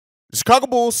Chicago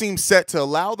Bulls seem set to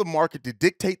allow the market to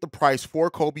dictate the price for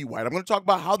Coby White. I'm going to talk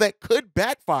about how that could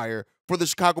backfire for the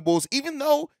Chicago Bulls, even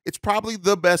though it's probably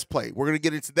the best play. We're going to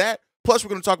get into that. Plus, we're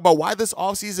going to talk about why this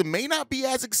offseason may not be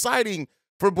as exciting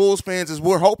for Bulls fans as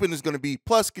we're hoping is going to be.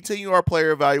 Plus, continue our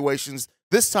player evaluations,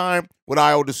 this time with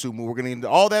Ayo Dosunmu. We're going to get into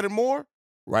all that and more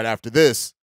right after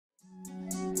this.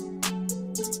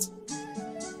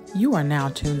 You are now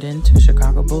tuned in to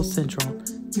Chicago Bulls Central,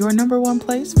 your number one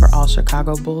place for all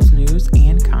Chicago Bulls news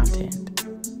and content.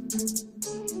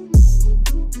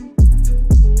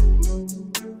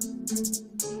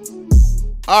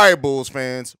 All right, Bulls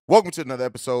fans, welcome to another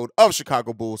episode of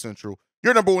Chicago Bulls Central,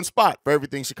 your number one spot for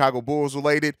everything Chicago Bulls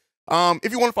related.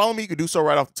 If you want to follow me, you can do so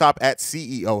right off the top at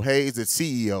CEO Haize. It's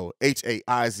CEO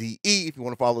Haize. If you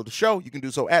want to follow the show, you can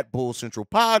do so at Bulls Central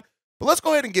Pod. But let's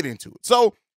go ahead and get into it.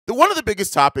 So, one of the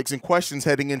biggest topics and questions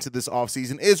heading into this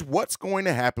offseason is what's going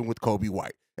to happen with Coby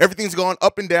White. Everything's gone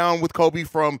up and down with Coby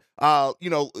from,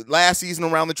 last season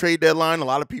around the trade deadline. A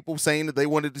lot of people saying that they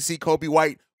wanted to see Coby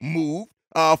White move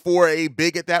for a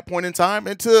big at that point in time,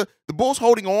 and to the Bulls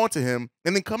holding on to him.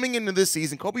 And then coming into this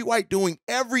season, Coby White doing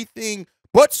everything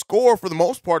but score for the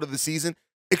most part of the season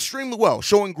extremely well,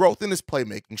 showing growth in his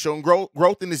playmaking, showing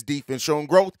growth in his defense, showing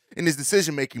growth in his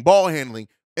decision-making, ball handling.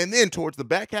 And then towards the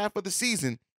back half of the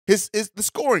season, is the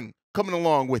scoring coming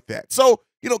along with that. So,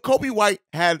 Coby White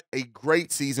had a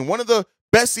great season, one of the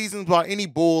best seasons by any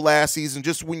Bull last season,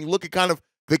 just when you look at kind of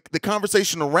the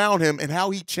conversation around him and how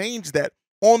he changed that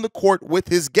on the court with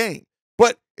his game.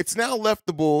 But it's now left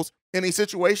the Bulls in a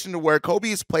situation to where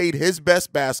Coby has played his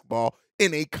best basketball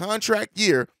in a contract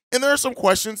year, and there are some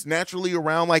questions naturally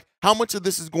around like how much of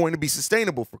this is going to be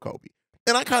sustainable for Coby.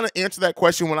 And I kind of answered that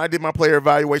question when I did my player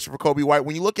evaluation for Coby White.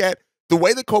 When you look at the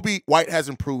way that Coby White has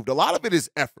improved, a lot of it is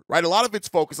effort, right? A lot of it's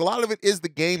focus. A lot of it is the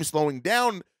game slowing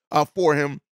down for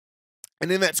him.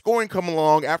 And then that scoring coming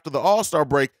along after the All-Star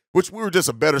break, which we were just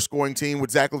a better scoring team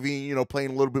with Zach LaVine,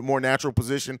 playing a little bit more natural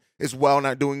position as well,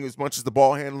 not doing as much as the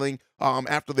ball handling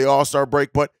after the All-Star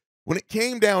break. But when it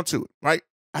came down to it, right,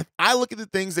 I look at the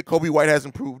things that Coby White has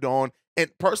improved on, and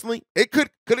personally, could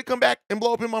it come back and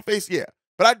blow up in my face? Yeah.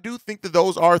 But I do think that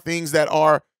those are things that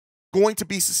are going to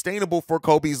be sustainable for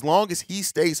Coby as long as he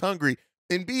stays hungry.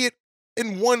 And be it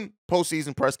in one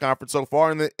postseason press conference so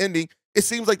far in the ending, it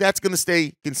seems like that's going to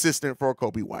stay consistent for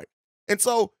Coby White. And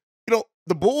so,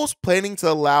 the Bulls planning to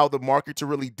allow the market to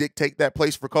really dictate that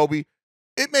place for Coby,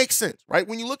 it makes sense, right?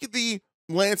 When you look at the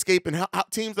landscape and how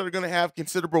teams that are going to have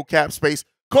considerable cap space,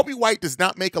 Coby White does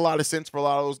not make a lot of sense for a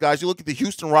lot of those guys. You look at the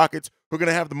Houston Rockets, who are going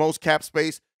to have the most cap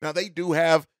space. Now, they do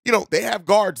have, they have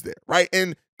guards there, right?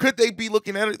 And could they be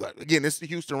looking at it? Again, it's the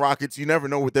Houston Rockets. You never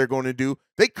know what they're going to do.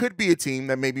 They could be a team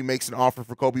that maybe makes an offer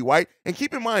for Coby White. And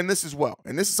keep in mind this as well,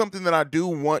 and this is something that I do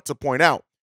want to point out.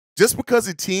 Just because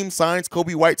a team signs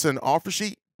Coby White to an offer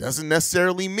sheet doesn't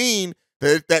necessarily mean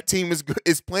that that team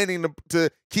is planning to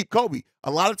keep Coby.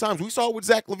 A lot of times, we saw it with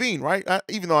Zach LaVine, right?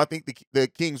 Even though I think the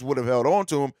Kings would have held on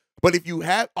to him. But if you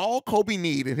have all Coby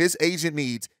need and his agent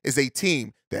needs is a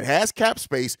team that has cap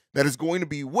space that is going to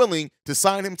be willing to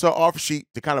sign him to an offer sheet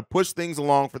to kind of push things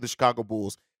along for the Chicago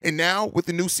Bulls. And now with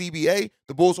the new CBA,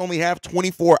 the Bulls only have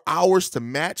 24 hours to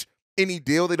match any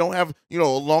deal. They don't have, a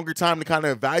longer time to kind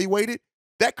of evaluate it.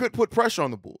 That could put pressure on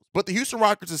the Bulls. But the Houston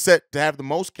Rockets are set to have the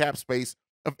most cap space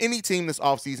of any team this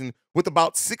offseason with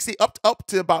about up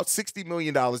to about $60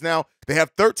 million. Now, they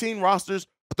have 13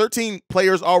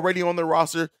 players already on their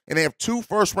roster, and they have 2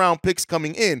 first-round picks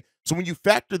coming in. So when you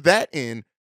factor that in,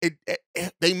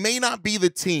 they may not be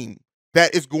the team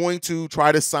that is going to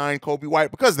try to sign Coby White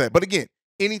because of that. But again,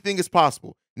 anything is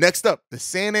possible. Next up, the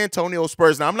San Antonio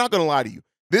Spurs. Now, I'm not going to lie to you.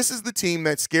 This is the team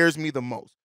that scares me the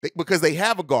most because they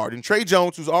have a guard, and Trey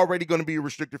Jones, who's already going to be a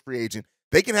restricted free agent.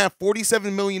 They can have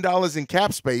 $47 million in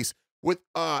cap space with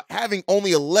having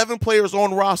only 11 players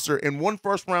on roster and 1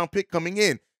 first-round pick coming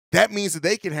in. That means that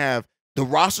they can have the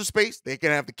roster space, they can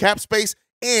have the cap space,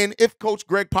 and if Coach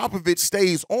Greg Popovich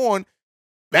stays on,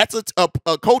 that's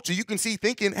a coach that you can see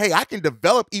thinking, hey, I can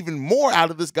develop even more out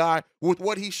of this guy with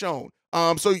what he's shown.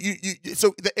 And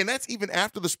that's even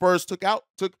after the Spurs took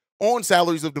on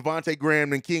salaries of Devontae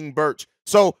Graham and King Birch.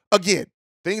 So again,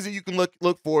 things that you can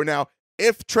look for. Now,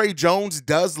 if Trey Jones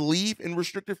does leave in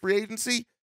restricted free agency,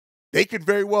 they could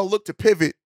very well look to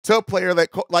pivot to a player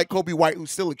like Coby White, who's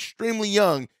still extremely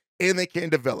young and they can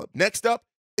develop. Next up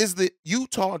is the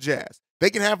Utah Jazz.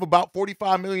 They can have about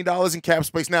 $45 million in cap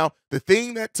space. Now, the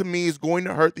thing that to me is going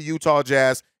to hurt the Utah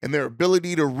Jazz and their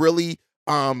ability to really,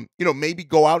 maybe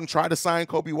go out and try to sign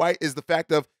Coby White is the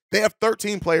fact of they have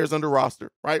 13 players under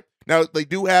roster, right? Now, they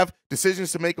do have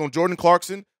decisions to make on Jordan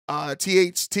Clarkson,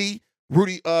 THT,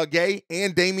 Rudy Gay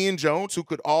and Damian Jones, who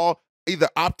could all either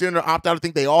opt in or opt out. I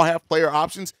think they all have player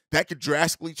options that could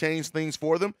drastically change things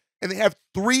for them. And they have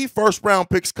 3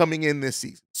 first-round picks coming in this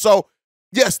season. So,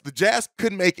 yes, the Jazz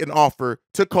could make an offer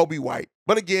to Coby White.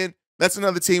 But again, that's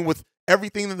another team with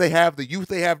everything that they have, the youth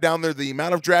they have down there, the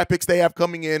amount of draft picks they have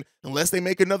coming in, unless they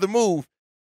make another move,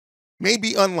 may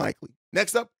be unlikely.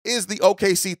 Next up is the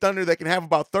OKC Thunder that can have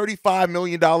about $35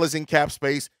 million in cap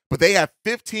space, but they have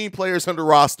 15 players under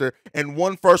roster and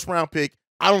 1 first-round pick.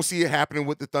 I don't see it happening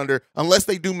with the Thunder unless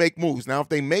they do make moves. Now, if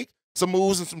they make some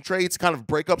moves and some trades to kind of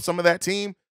break up some of that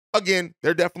team, again,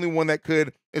 they're definitely one that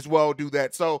could as well do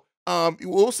that. So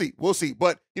we'll see. We'll see.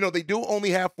 But, they do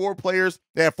only have 4 players.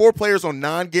 They have 4 players on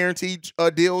non-guaranteed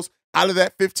deals out of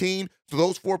that 15. So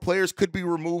those 4 players could be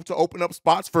removed to open up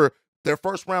spots for their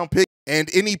first-round pick and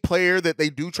any player that they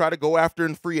do try to go after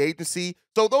in free agency.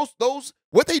 So those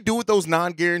what they do with those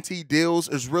non-guaranteed deals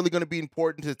is really going to be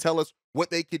important to tell us what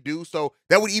they could do. So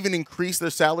that would even increase their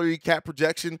salary cap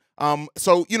projection.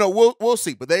 So we'll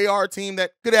see. But they are a team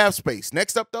that could have space.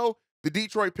 Next up, though, the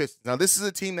Detroit Pistons. Now, this is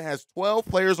a team that has 12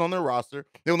 players on their roster.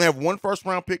 They only have 1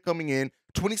 first-round pick coming in,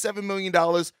 $27 million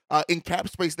in cap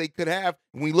space they could have.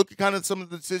 When we look at kind of some of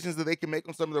the decisions that they can make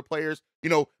on some of their players,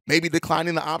 maybe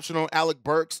declining the option on Alec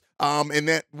Burks, and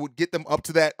that would get them up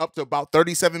to about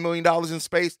 $37 million in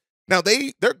space. Now,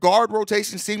 their guard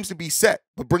rotation seems to be set,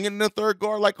 but bringing in a third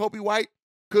guard like Coby White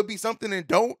could be something, and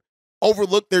don't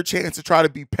overlook their chance to try to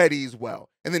be petty as well.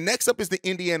 And then next up is the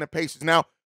Indiana Pacers. Now,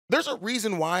 there's a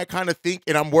reason why I kind of think,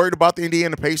 and I'm worried about the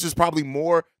Indiana Pacers probably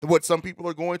more than what some people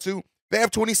are going to. They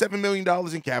have $27 million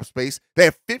in cap space. They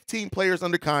have 15 players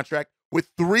under contract with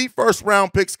 3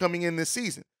 first-round picks coming in this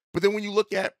season. But then when you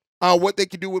look at what they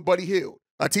can do with Buddy Hield,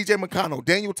 TJ McConnell,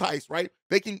 Daniel Tice, right?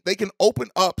 They can open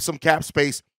up some cap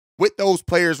space with those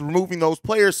players, removing those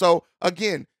players. So,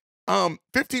 again,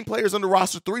 15 players on the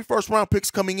roster, 3 first-round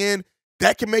picks coming in,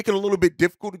 that can make it a little bit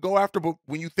difficult to go after. But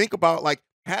when you think about, like,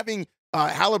 having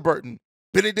Halliburton,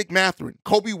 Benedict Mathurin,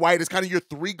 Coby White is kind of your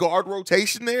 3-guard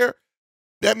rotation there,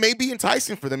 that may be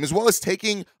enticing for them, as well as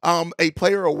taking a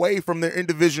player away from their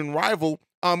in-division rival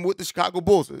with the Chicago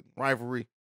Bulls. Rivalry,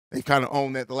 they've kind of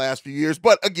owned that the last few years.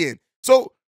 But, again,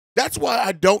 so that's why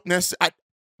I don't necessarily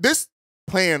 – this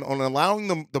plan on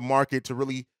allowing the market to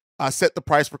really set the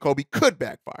price for Coby could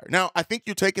backfire. Now, I think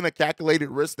you're taking a calculated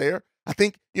risk there. I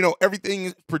think,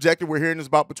 everything projected we're hearing is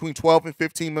about between $12 and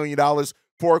 $15 million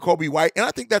for Coby White, and I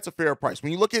think that's a fair price.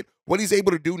 When you look at what he's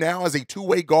able to do now as a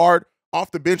 2-way guard off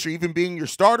the bench or even being your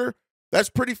starter, that's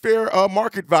pretty fair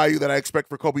market value that I expect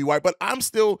for Coby White. But I'm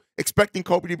still expecting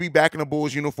Coby to be back in a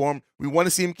Bulls uniform. We want to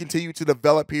see him continue to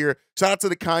develop here. Shout out to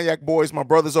the Cognac Boys, my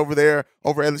brothers over there,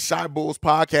 over at the Shy Bulls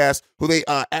podcast, who they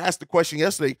asked the question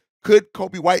yesterday, could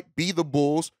Coby White be the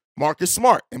Bulls' Marcus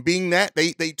Smart? And being that,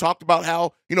 they talked about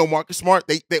how, Marcus Smart,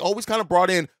 they always kind of brought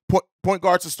in point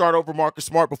guards to start over Marcus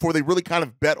Smart before they really kind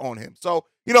of bet on him. So,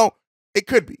 it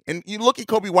could be. And you look at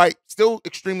Coby White, still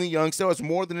extremely young, still has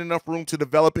more than enough room to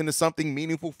develop into something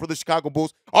meaningful for the Chicago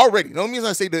Bulls already. The only reason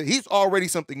I say that, he's already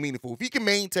something meaningful. If he can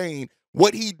maintain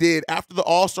what he did after the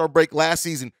All-Star break last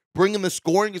season, bringing the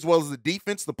scoring as well as the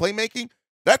defense, the playmaking,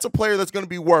 that's a player that's going to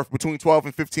be worth between $12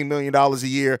 and $15 million a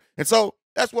year. And so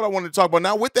that's what I wanted to talk about.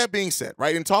 Now, with that being said,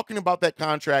 right, and talking about that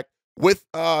contract with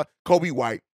Coby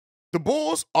White, the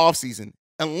Bulls offseason,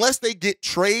 unless they get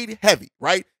trade heavy,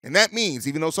 right? And that means,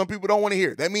 even though some people don't want to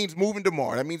hear it, that means moving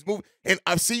DeMar. That means moving. And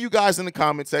I see you guys in the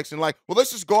comment section like, well,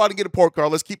 let's just go out and get a point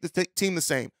guard. Let's keep the team the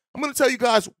same. I'm going to tell you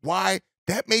guys why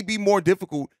that may be more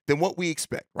difficult than what we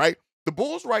expect, right? The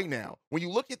Bulls right now, when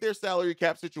you look at their salary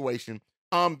cap situation,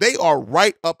 they are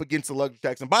right up against the luxury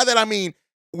tax. And by that, I mean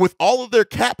with all of their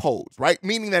cap holds, right?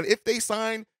 Meaning that if they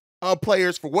sign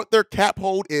players for what their cap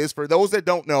hold is, for those that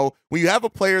don't know, when you have a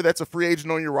player that's a free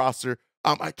agent on your roster,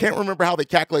 I can't remember how they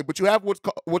calculate, but you have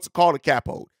what's called a cap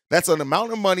hold. That's an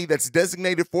amount of money that's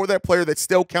designated for that player that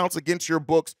still counts against your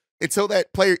books until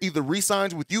that player either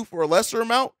re-signs with you for a lesser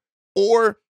amount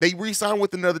or they re-sign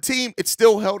with another team. It's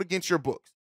still held against your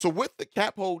books. So with the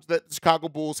cap holds that the Chicago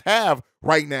Bulls have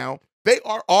right now, they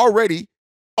are already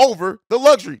over the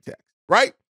luxury tax,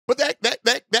 right? But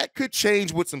that could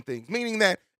change with some things, meaning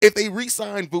that if they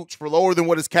re-sign Vooch for lower than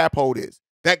what his cap hold is,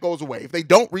 that goes away. If they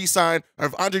don't re-sign, or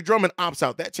if Andre Drummond opts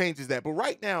out, that changes that. But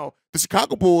right now, the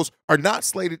Chicago Bulls are not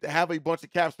slated to have a bunch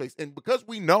of cap space. And because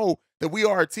we know that we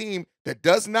are a team that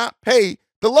does not pay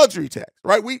the luxury tax,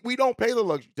 right? We don't pay the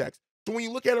luxury tax. So when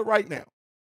you look at it right now,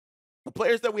 the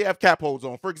players that we have cap holds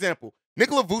on, for example,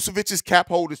 Nikola Vucevic's cap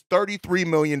hold is $33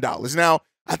 million. Now,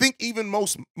 I think even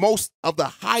most of the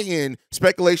high-end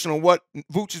speculation on what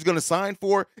Vooch is going to sign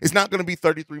for is not going to be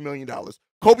 $33 million.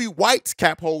 Coby White's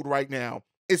cap hold right now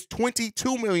is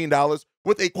 $22 million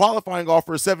with a qualifying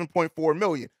offer of $7.4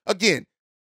 million. Again,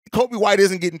 Coby White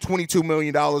isn't getting $22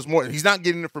 million more. He's not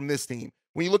getting it from this team.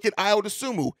 When you look at Ayo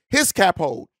Dosunmu, his cap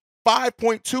hold,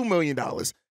 $5.2 million.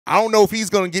 I don't know if he's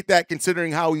going to get that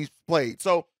considering how he's played.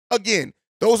 So, again,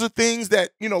 those are things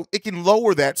that, it can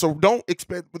lower that. So don't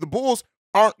expect – the Bulls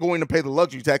aren't going to pay the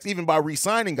luxury tax even by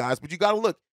re-signing guys. But you got to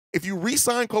look. If you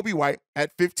re-sign Coby White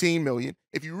at $15 million,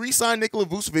 if you re-sign Nikola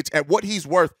Vucevic at what he's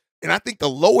worth, and I think the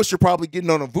lowest you're probably getting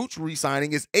on a Vuce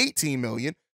re-signing is $18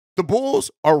 million, the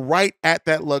Bulls are right at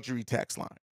that luxury tax line.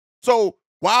 So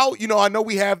while, I know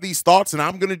we have these thoughts, and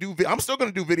I'm still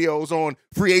going to do videos on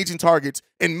free agent targets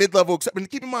and mid-level exception.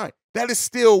 Keep in mind, that is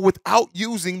still without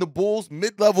using the Bulls'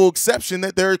 mid-level exception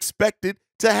that they're expected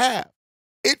to have.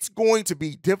 It's going to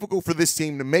be difficult for this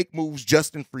team to make moves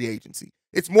just in free agency.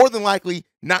 It's more than likely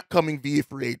not coming via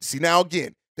free agency. Now,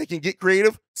 again, they can get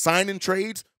creative, sign in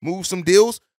trades, move some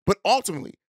deals, but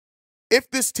ultimately, if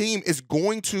this team is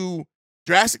going to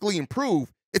drastically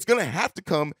improve, it's going to have to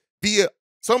come via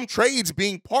some trades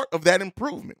being part of that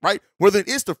improvement, right? Whether it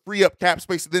is to free up cap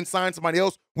space and then sign somebody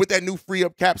else with that new free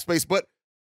up cap space, but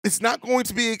it's not going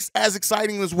to be as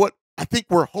exciting as what I think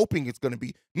we're hoping it's going to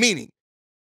be, meaning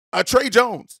Trey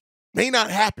Jones may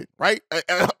not happen, right?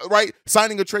 Right?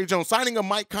 Signing a Trey Jones, signing a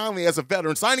Mike Conley as a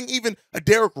veteran, signing even a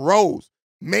Derrick Rose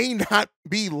may not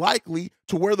be likely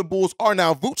to where the Bulls are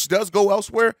now. Vooch does go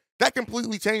elsewhere. That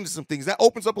completely changes some things. That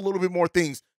opens up a little bit more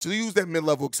things to use that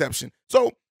mid-level exception.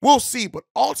 So we'll see. But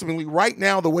ultimately, right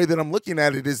now, the way that I'm looking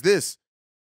at it is this.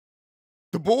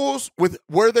 The Bulls, with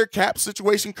where their cap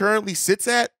situation currently sits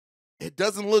at, it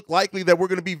doesn't look likely that we're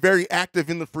going to be very active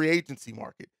in the free agency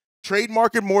market. Trade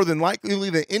market more than likely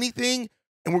than anything,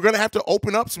 and we're going to have to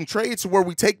open up some trades to where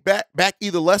we take back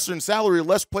either lesser in salary or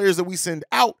less players that we send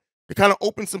out to kind of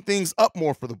open some things up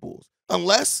more for the Bulls.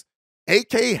 Unless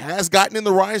AK has gotten in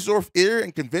the Reinsdorf ear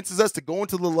and convinces us to go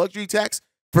into the luxury tax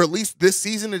for at least this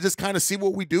season and just kind of see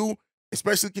what we do,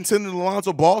 especially considering the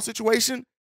Lonzo Ball situation,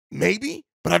 maybe,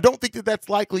 but I don't think that that's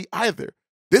likely either.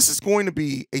 This is going to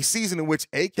be a season in which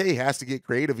AK has to get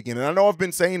creative again, and I know I've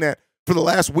been saying that for the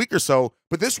last week or so,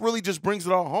 but this really just brings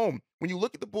it all home. When you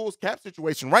look at the Bulls cap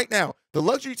situation right now, the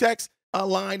luxury tax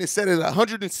line is set at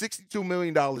 $162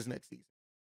 million next season.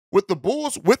 With the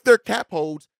Bulls, with their cap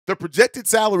holds, the projected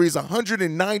salary is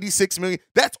 $196 million.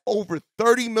 That's over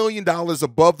 $30 million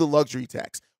above the luxury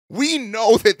tax. We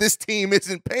know that this team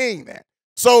isn't paying that.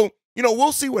 So,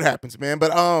 we'll see what happens, man.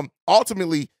 But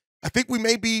ultimately, I think we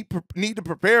need to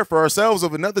prepare for ourselves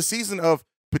of another season of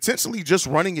potentially just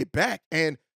running it back.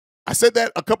 And I said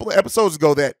that a couple of episodes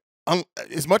ago that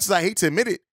as much as I hate to admit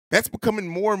it, that's becoming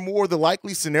more and more the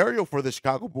likely scenario for the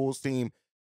Chicago Bulls team.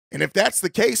 And if that's the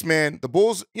case, man, the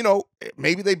Bulls,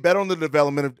 maybe they bet on the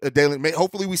development of Dalen.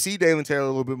 Hopefully we see Dalen Taylor a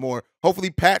little bit more. Hopefully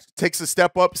Pat takes a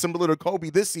step up similar to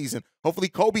Coby this season. Hopefully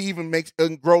Coby even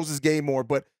grows his game more.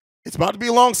 But it's about to be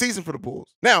a long season for the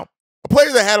Bulls. Now, a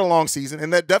player that had a long season,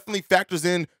 and that definitely factors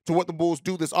in to what the Bulls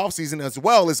do this offseason as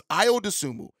well, is Ayo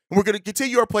Dosunmu. And we're going to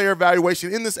continue our player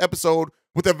evaluation in this episode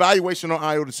with evaluation on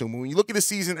Ayo Dosunmu. When you look at his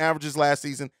season averages last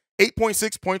season,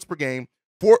 8.6 points per game,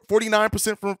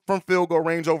 49% from field goal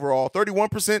range overall,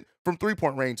 31% from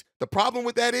three-point range. The problem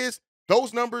with that is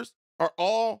those numbers are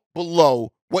all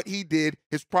below what he did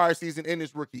his prior season in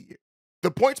his rookie year. The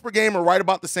points per game are right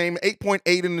about the same,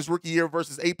 8.8 in his rookie year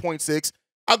versus 8.6.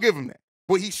 I'll give him that.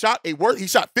 But he shot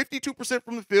 52%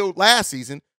 from the field last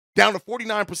season, down to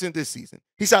 49% this season.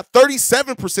 He shot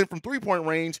 37% from three-point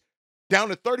range, down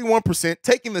to 31%,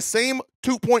 taking the same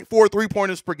 2.4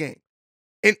 three-pointers per game.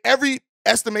 In every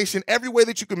estimation, every way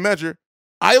that you can measure,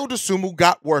 Ayo Dosunmu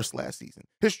got worse last season.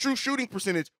 His true shooting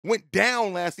percentage went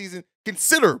down last season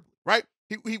considerably, right?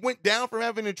 He went down from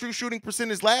having a true shooting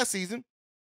percentage last season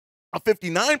of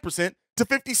 59% to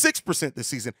 56% this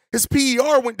season. His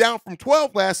PER went down from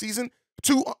 12 last season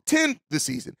to 10 this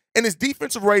season. And his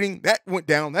defensive rating, that went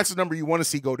down. That's the number you want to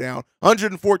see go down,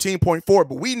 114.4.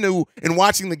 But we knew in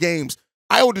watching the games,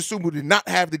 Ayo Dosunmu did not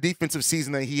have the defensive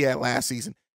season that he had last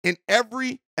season. In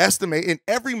every estimate, in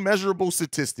every measurable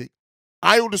statistic,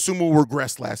 Ayo Dosunmu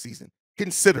regressed last season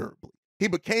considerably. He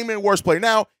became a worse player.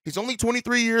 Now, he's only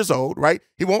 23 years old, right?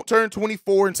 He won't turn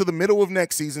 24 until the middle of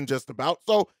next season, just about.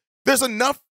 So there's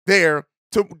enough there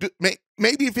to make,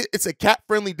 maybe if it's a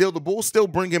cap-friendly deal, the Bulls still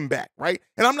bring him back, right?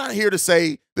 And I'm not here to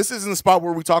say this isn't the spot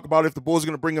where we talk about if the Bulls are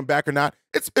going to bring him back or not.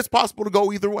 It's possible to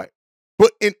go either way.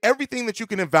 But in everything that you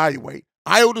can evaluate,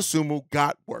 Ayo Dosunmu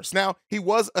got worse. Now, he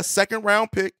was a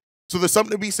second-round pick, so there's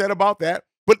something to be said about that.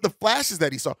 But the flashes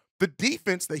that he saw, the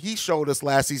defense that he showed us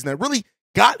last season that really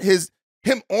got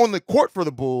him on the court for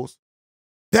the Bulls,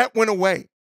 that went away.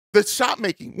 The shot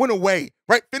making went away,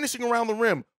 right? Finishing around the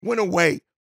rim went away.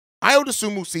 Ayo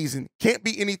Dosunmu season can't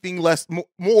be anything less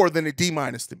more than a D-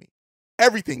 to me.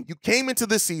 Everything. You came into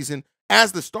this season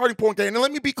as the starting point guard. And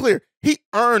let me be clear, he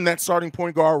earned that starting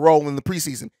point guard role in the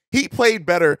preseason. He played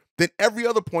better than every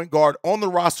other point guard on the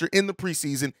roster in the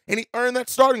preseason, and he earned that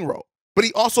starting role. But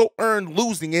he also earned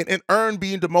losing it and earned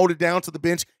being demoted down to the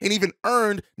bench and even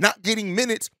earned not getting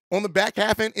minutes on the back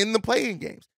half and in the play-in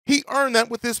games. He earned that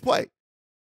with his play.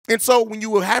 And so when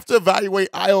you have to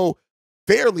evaluate Ayo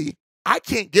fairly, I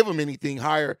can't give him anything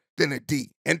higher than a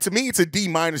D. And to me, it's a D-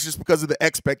 just because of the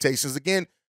expectations. Again,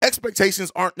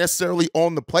 expectations aren't necessarily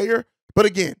on the player, but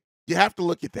again, you have to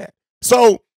look at that.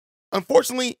 So,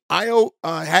 unfortunately, Ayo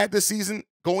had this season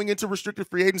going into restricted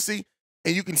free agency,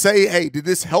 and you can say, hey, did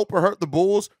this help or hurt the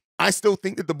Bulls? I still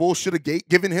think that the Bulls should have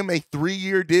given him a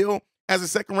 3-year deal as a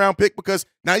second-round pick because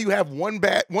now you have one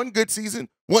good season,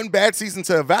 one bad season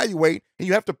to evaluate, and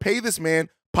you have to pay this man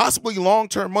possibly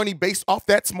long-term money based off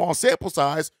that small sample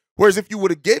size, whereas if you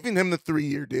would have given him the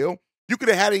 3-year deal, you could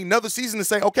have had another season to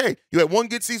say, okay, you had one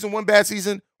good season, one bad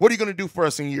season. What are you going to do for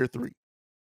us in year 3?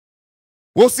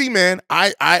 We'll see, man.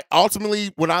 I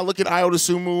ultimately, when I look at Ayo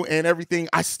Dosunmu and everything,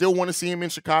 I still want to see him in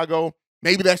Chicago.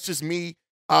 Maybe that's just me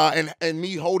and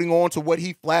me holding on to what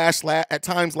he flashed at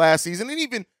times last season and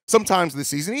even sometimes this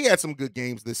season. He had some good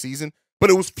games this season, but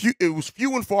it was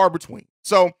few and far between.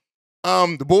 So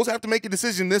the Bulls have to make a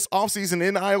decision this offseason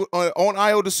on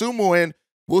Ayo Dosunmu, and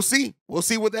we'll see. We'll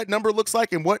see what that number looks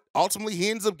like and what ultimately he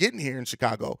ends up getting here in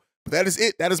Chicago. But that is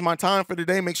it. That is my time for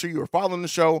today. Make sure you are following the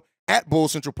show at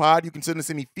Bulls Central Pod. You can send us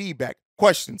any feedback,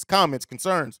 questions, comments,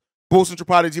 concerns,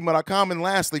 bullscentralpod@gmail.com. And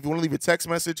lastly, if you want to leave a text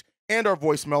message and our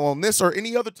voicemail on this or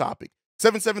any other topic,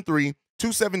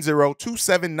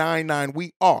 773-270-2799.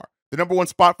 We are the number one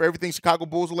spot for everything Chicago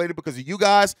Bulls related because of you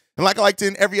guys. And like I like to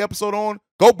end every episode on,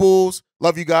 go Bulls.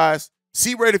 Love you guys.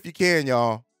 See red if you can,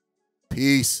 y'all.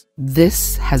 Peace.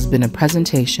 This has been a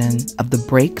presentation of the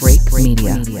Break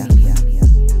Media.